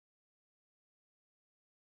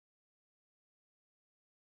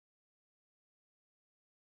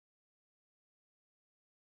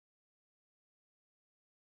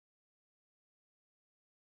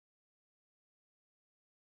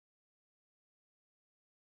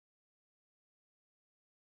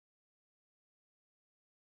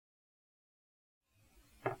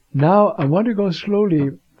Now I want to go slowly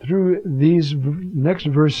through these next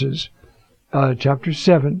verses, chapter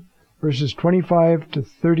 7, verses 25 to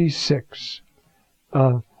 36,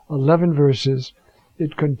 11 verses.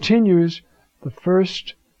 It continues the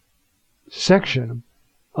first section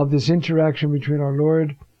of this interaction between our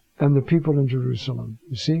Lord and the people in Jerusalem,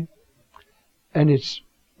 you see? And it's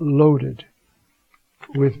loaded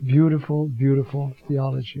with beautiful, beautiful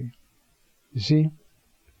theology. You see?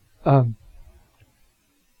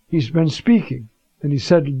 He's been speaking, and he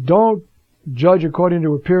said, don't judge according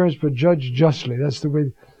to appearance, but judge justly. That's the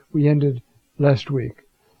way we ended last week.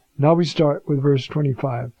 Now we start with verse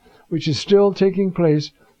 25, which is still taking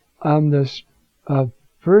place on this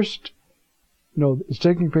it's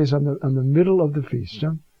taking place on the middle of the feast.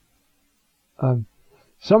 Some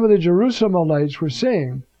of the Jerusalemites were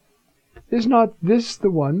saying, is not this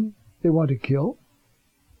the one they want to kill?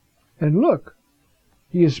 And look,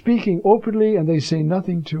 he is speaking openly and they say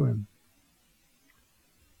nothing to him.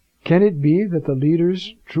 Can it be that the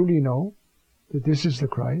leaders truly know that this is the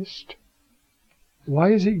Christ?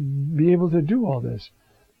 Why is he be able to do all this?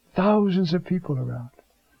 Thousands of people around.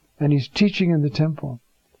 And he's teaching in the temple.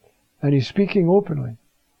 And he's speaking openly.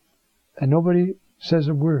 And nobody says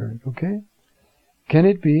a word, okay? Can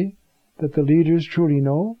it be that the leaders truly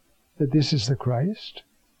know that this is the Christ?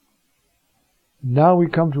 Now we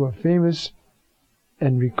come to a famous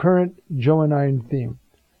and recurrent Johannine theme.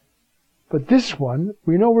 But this one,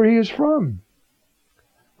 we know where he is from.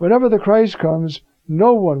 Whenever the Christ comes,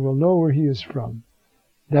 no one will know where he is from.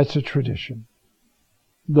 That's a tradition.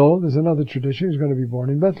 Though there's another tradition, he's going to be born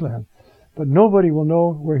in Bethlehem. But nobody will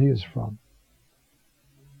know where he is from.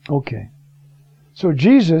 Okay. So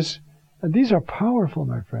Jesus, and these are powerful,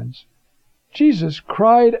 my friends. Jesus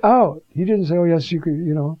cried out. He didn't say, oh yes, you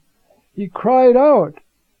could, He cried out.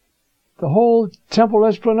 The whole temple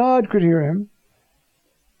esplanade could hear him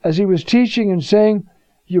as he was teaching and saying,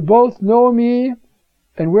 you both know me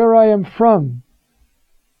and where I am from.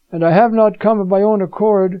 And I have not come of my own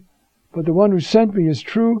accord, but the one who sent me is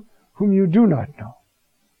true, whom you do not know.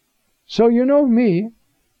 So you know me,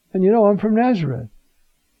 and you know I'm from Nazareth.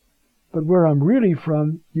 But where I'm really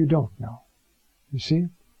from, you don't know. You see?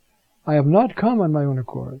 I have not come on my own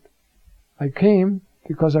accord. I came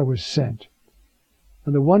because I was sent.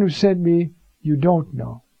 And the one who sent me, you don't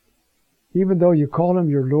know. Even though you call him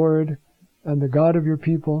your Lord and the God of your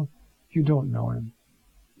people, you don't know him.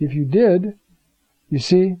 If you did, you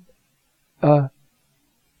see,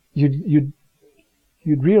 you'd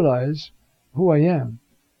realize who I am.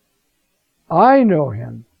 I know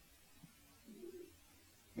him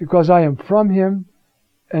because I am from him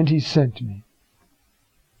and he sent me.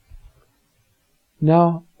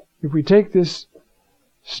 Now, if we take this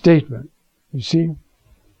statement, you see,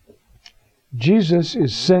 Jesus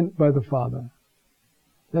is sent by the Father.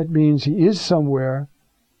 That means he is somewhere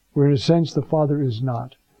where in a sense the Father is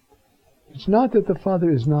not. It's not that the Father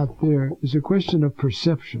is not there. It's a question of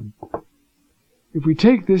perception. If we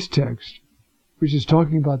take this text, which is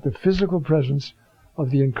talking about the physical presence of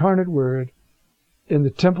the incarnate Word in the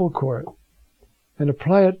temple court, and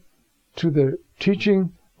apply it to the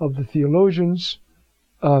teaching of the theologians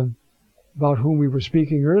about whom we were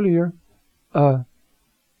speaking earlier,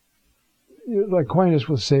 like Aquinas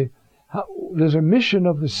will say, there's a mission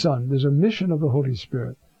of the Son, there's a mission of the Holy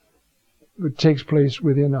Spirit that takes place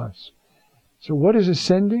within us. So what is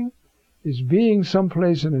ascending? Is being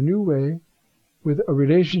someplace in a new way with a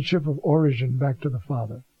relationship of origin back to the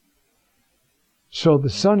Father. So the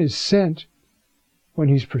Son is sent when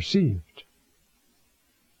he's perceived.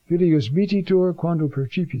 Filius mititur quando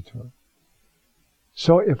percipitur.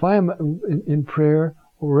 So if I am in prayer,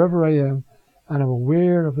 or wherever I am, and I'm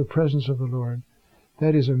aware of the presence of the Lord,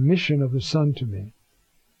 that is a mission of the Son to me.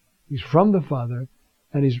 He's from the Father,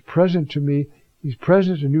 and he's present to me. He's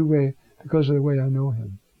present in a new way because of the way I know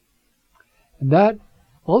him. And that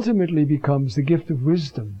ultimately becomes the gift of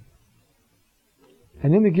wisdom.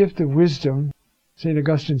 And in the gift of wisdom, St.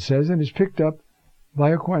 Augustine says, and is picked up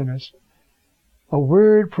by Aquinas, a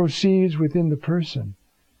word proceeds within the person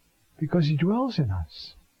because he dwells in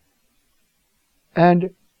us.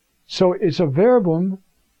 And so it's a verbum,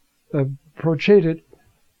 procedet,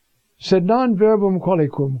 sed non verbum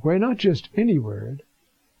qualicumque, not just any word.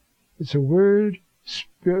 It's a word,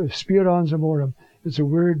 spirans amorum. It's a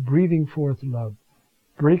word breathing forth love,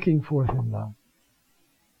 breaking forth in love.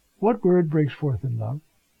 What word breaks forth in love?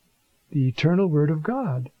 The eternal Word of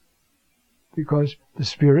God, because the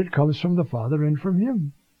Spirit comes from the Father and from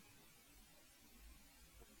him.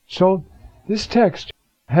 So this text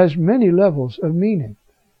has many levels of meaning.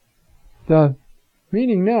 The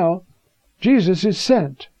meaning now, Jesus is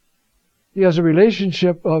sent. He has a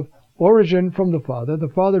relationship of origin from the Father. The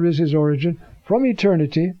Father is his origin from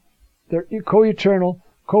eternity. They're co-eternal,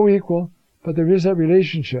 co-equal, but there is that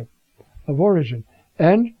relationship of origin.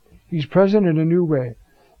 And he's present in a new way.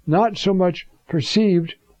 Not so much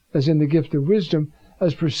perceived as in the gift of wisdom,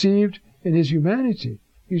 as perceived in his humanity.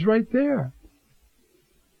 He's right there.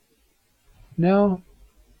 Now,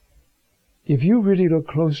 if you really look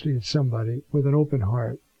closely at somebody with an open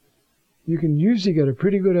heart, you can usually get a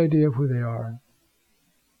pretty good idea of who they are.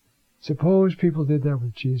 Suppose people did that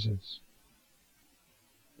with Jesus.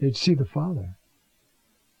 They'd see the Father.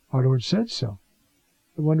 Our Lord said so.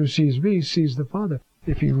 The one who sees me sees the Father.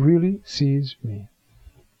 If he really sees me.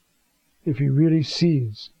 If he really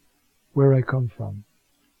sees where I come from.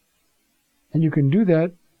 And you can do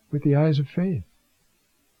that with the eyes of faith.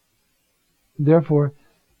 Therefore,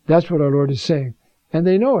 that's what our Lord is saying. And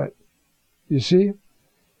they know it. You see?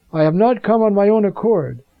 I have not come on my own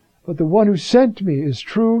accord, but the one who sent me is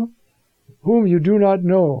true, whom you do not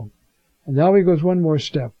know. And now he goes one more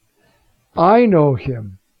step. I know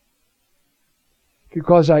him,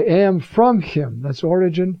 because I am from him. That's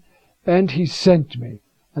origin. And he sent me.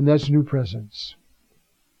 And that's new presence.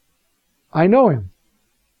 I know him.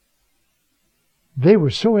 They were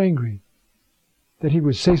so angry that he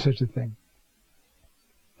would say such a thing,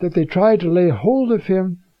 that they tried to lay hold of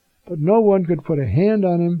him, but no one could put a hand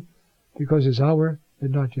on him because his hour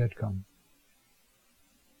had not yet come.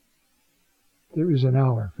 There is an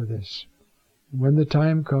hour for this. When the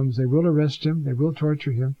time comes, they will arrest him, they will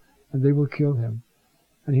torture him, and they will kill him,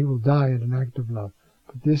 and he will die in an act of love.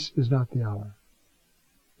 But this is not the hour.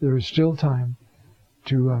 There is still time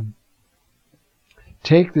to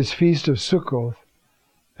take this feast of Sukkoth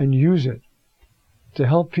and use it to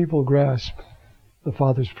help people grasp the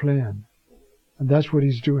Father's plan. And that's what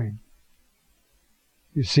he's doing.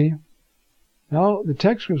 You see? Now the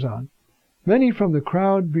text goes on. Many from the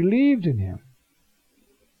crowd believed in him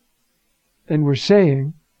and were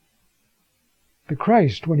saying, the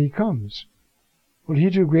Christ, when he comes, will he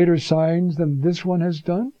do greater signs than this one has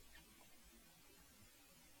done?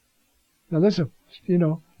 Now that's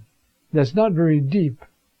that's not very deep,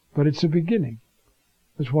 but it's a beginning.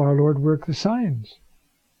 That's why our Lord worked the signs.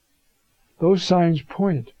 Those signs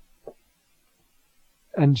point.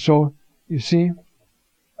 And so, you see,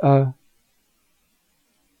 the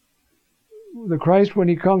Christ, when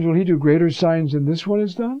he comes, will he do greater signs than this one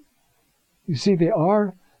has done? You see, their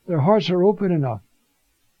hearts are open enough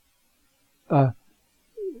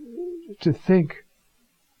to think,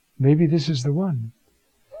 maybe this is the one.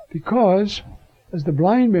 Because, as the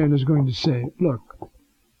blind man is going to say, look,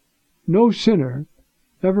 no sinner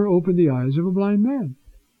ever opened the eyes of a blind man.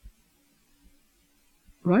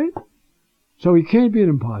 Right? So he can't be an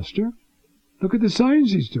imposter. Look at the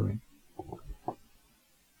signs he's doing.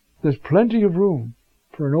 There's plenty of room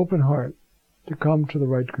for an open heart to come to the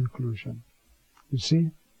right conclusion. You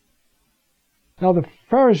see? Now the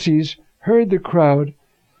Pharisees heard the crowd.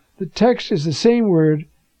 The text is the same word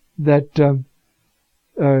that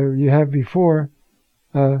you have before,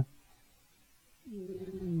 the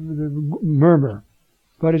murmur.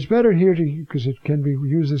 But it's better here because it can be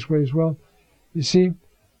used this way as well. You see,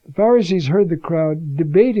 the Pharisees heard the crowd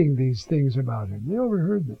debating these things about him. They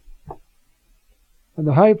overheard them. And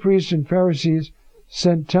the high priests and Pharisees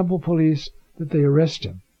sent temple police that they arrest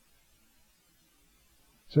him.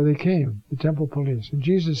 So they came, the temple police. And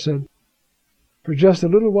Jesus said, for just a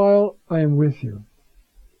little while I am with you,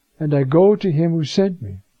 and I go to him who sent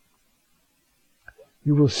me.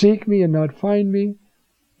 You will seek me and not find me,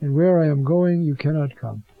 and where I am going you cannot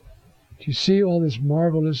come. Do you see all this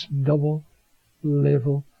marvelous double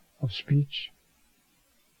level of speech?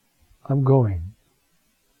 I'm going.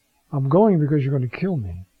 I'm going because you're going to kill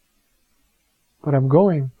me. But I'm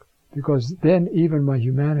going because then even my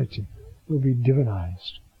humanity will be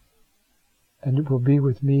divinized. And it will be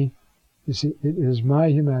with me. You see, it is my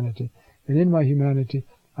humanity. And in my humanity,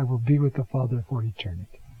 I will be with the Father for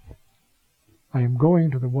eternity. I am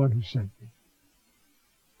going to the one who sent me.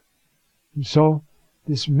 And so,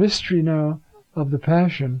 this mystery now of the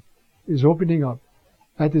Passion is opening up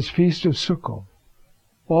at this Feast of Sukkot,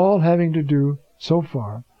 all having to do, so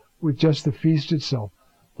far, with just the feast itself,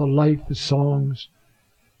 the light, the songs,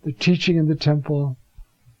 the teaching in the temple.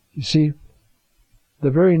 You see,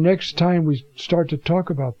 the very next time we start to talk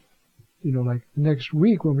about, like next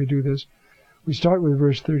week when we do this, we start with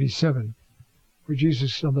verse 37, where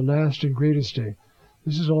Jesus on the last and greatest day.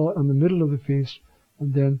 This is all in the middle of the feast,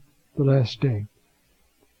 and then the last day.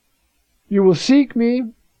 You will seek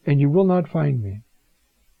me, and you will not find me.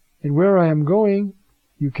 And where I am going,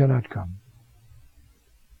 you cannot come.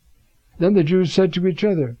 Then the Jews said to each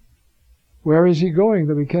other, Where is he going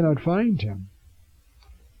that we cannot find him?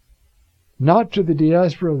 Not to the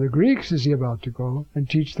diaspora of the Greeks is he about to go and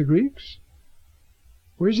teach the Greeks.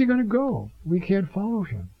 Where is he going to go? We can't follow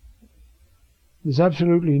him. There's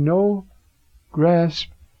absolutely no grasp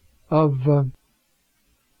of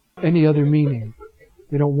any other meaning.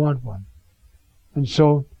 They don't want one. And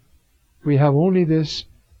so we have only this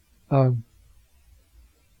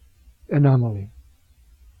anomaly.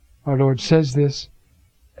 Our Lord says this,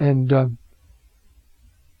 and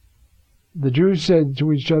the Jews said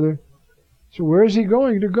to each other, so where is he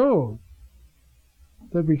going to go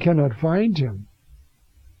that we cannot find him?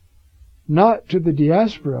 Not to the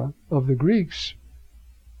diaspora of the Greeks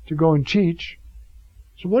to go and teach.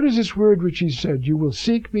 So what is this word which he said? You will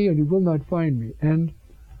seek me and you will not find me, and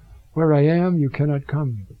where I am you cannot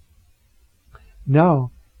come.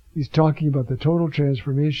 Now he's talking about the total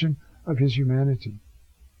transformation of his humanity.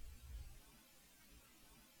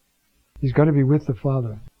 He's got to be with the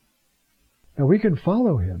Father. Now we can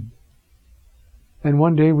follow him, and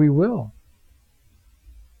one day we will.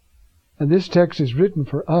 And this text is written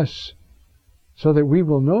for us so that we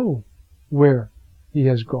will know where he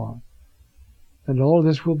has gone. And all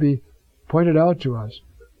this will be pointed out to us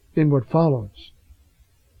in what follows.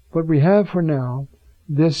 But we have for now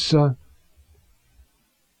this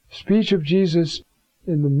speech of Jesus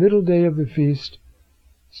in the middle day of the feast,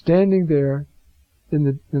 standing there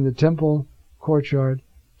in the temple courtyard,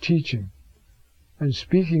 teaching and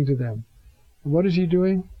speaking to them. And what is he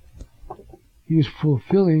doing? He is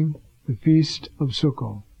fulfilling the feast of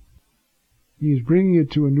Sukkot. He is bringing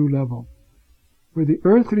it to a new level, where the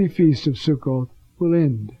earthly feast of Sukkot will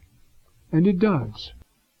end. And it does.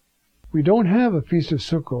 We don't have a feast of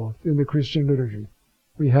Sukkot in the Christian liturgy.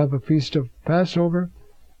 We have a feast of Passover,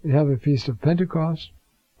 we have a feast of Pentecost,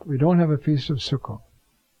 but we don't have a feast of Sukkot.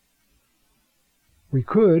 We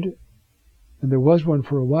could, and there was one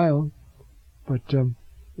for a while, but it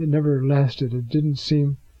never lasted. It didn't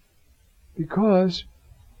seem, because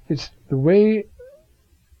it's the way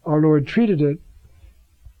our Lord treated it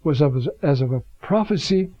was as of a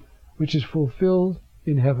prophecy which is fulfilled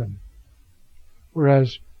in heaven.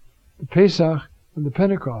 Whereas the Pesach and the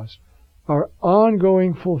Pentecost are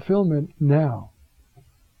ongoing fulfillment now.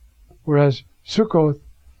 Whereas Sukkot,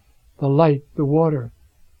 the light, the water,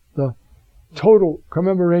 the total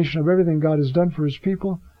commemoration of everything God has done for his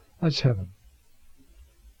people, that's heaven.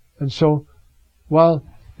 And so, while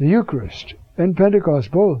the Eucharist and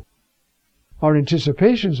Pentecost both are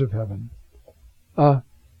anticipations of heaven,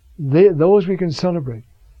 those we can celebrate,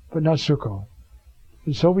 but not Sukkot.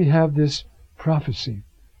 And so we have this prophecy.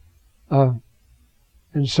 And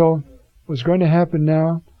so what's going to happen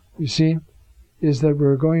now, you see, is that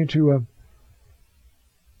we're going to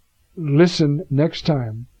listen next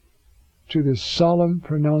time to this solemn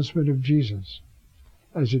pronouncement of Jesus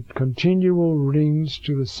as it continual rings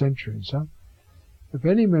to the centuries. If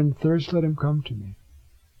any man thirst, let him come to me.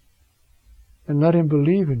 And let him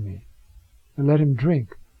believe in me. And let him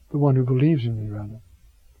drink, the one who believes in me, rather.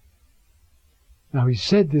 Now he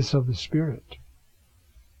said this of the Spirit,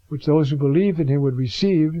 which those who believed in him would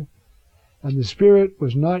receive, and the Spirit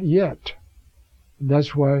was not yet. And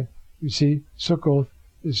that's why, you see, Sukkot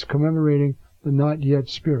is commemorating the not yet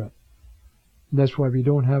Spirit. And that's why we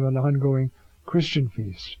don't have an ongoing Christian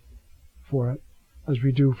feast for it, as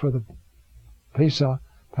we do for the Pesach,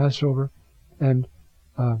 Passover, and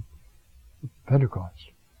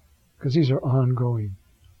Pentecost. Because these are ongoing.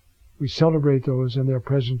 We celebrate those and they're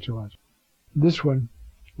present to us. This one,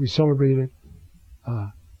 we celebrate it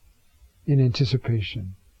in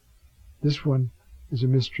anticipation. This one is a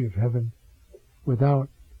mystery of heaven without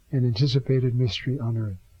an anticipated mystery on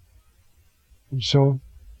earth. And so,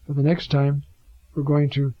 for the next time, we're going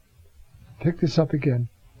to pick this up again.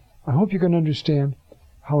 I hope you can understand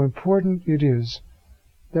how important it is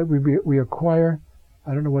that we acquire,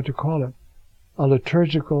 I don't know what to call it, a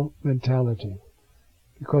liturgical mentality.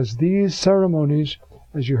 Because these ceremonies,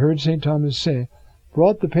 as you heard St. Thomas say,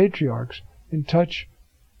 brought the patriarchs in touch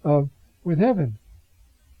with heaven.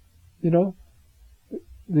 You know,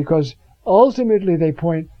 because ultimately they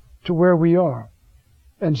point to where we are.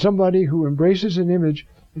 And somebody who embraces an image,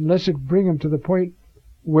 unless it bring him to the point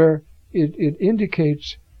where it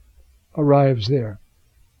indicates, arrives there.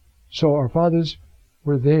 So our fathers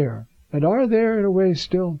were there, and are there in a way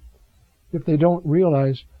still, if they don't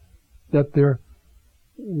realize that they're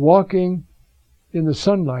walking in the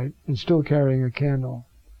sunlight and still carrying a candle.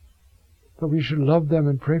 But we should love them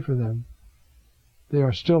and pray for them. They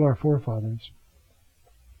are still our forefathers.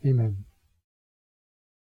 Amen.